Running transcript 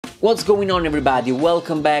What's going on, everybody?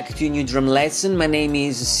 Welcome back to a new drum lesson. My name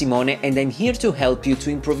is Simone and I'm here to help you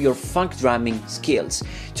to improve your funk drumming skills.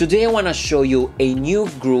 Today I want to show you a new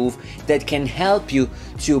groove that can help you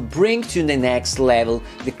to bring to the next level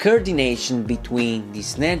the coordination between the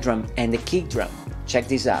snare drum and the kick drum. Check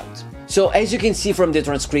this out. So as you can see from the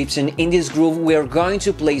transcription, in this groove we are going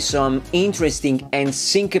to play some interesting and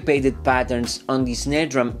syncopated patterns on the snare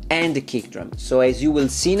drum and the kick drum. So as you will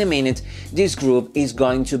see in a minute, this groove is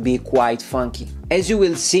going to be quite funky. As you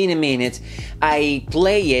will see in a minute, I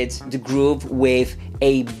played the groove with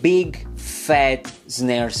a big fat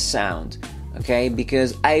snare sound. Okay,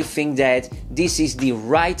 because I think that this is the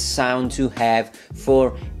right sound to have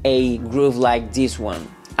for a groove like this one.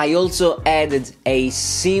 I also added a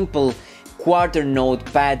simple quarter note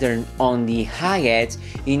pattern on the hi-hat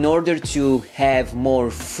in order to have more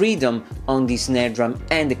freedom on the snare drum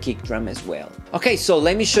and the kick drum as well. Okay, so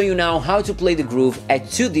let me show you now how to play the groove at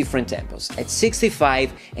two different tempos, at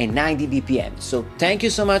 65 and 90 BPM. So thank you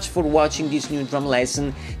so much for watching this new drum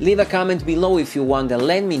lesson. Leave a comment below if you want and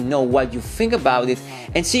let me know what you think about it,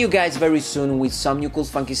 and see you guys very soon with some new cool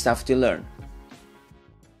funky stuff to learn.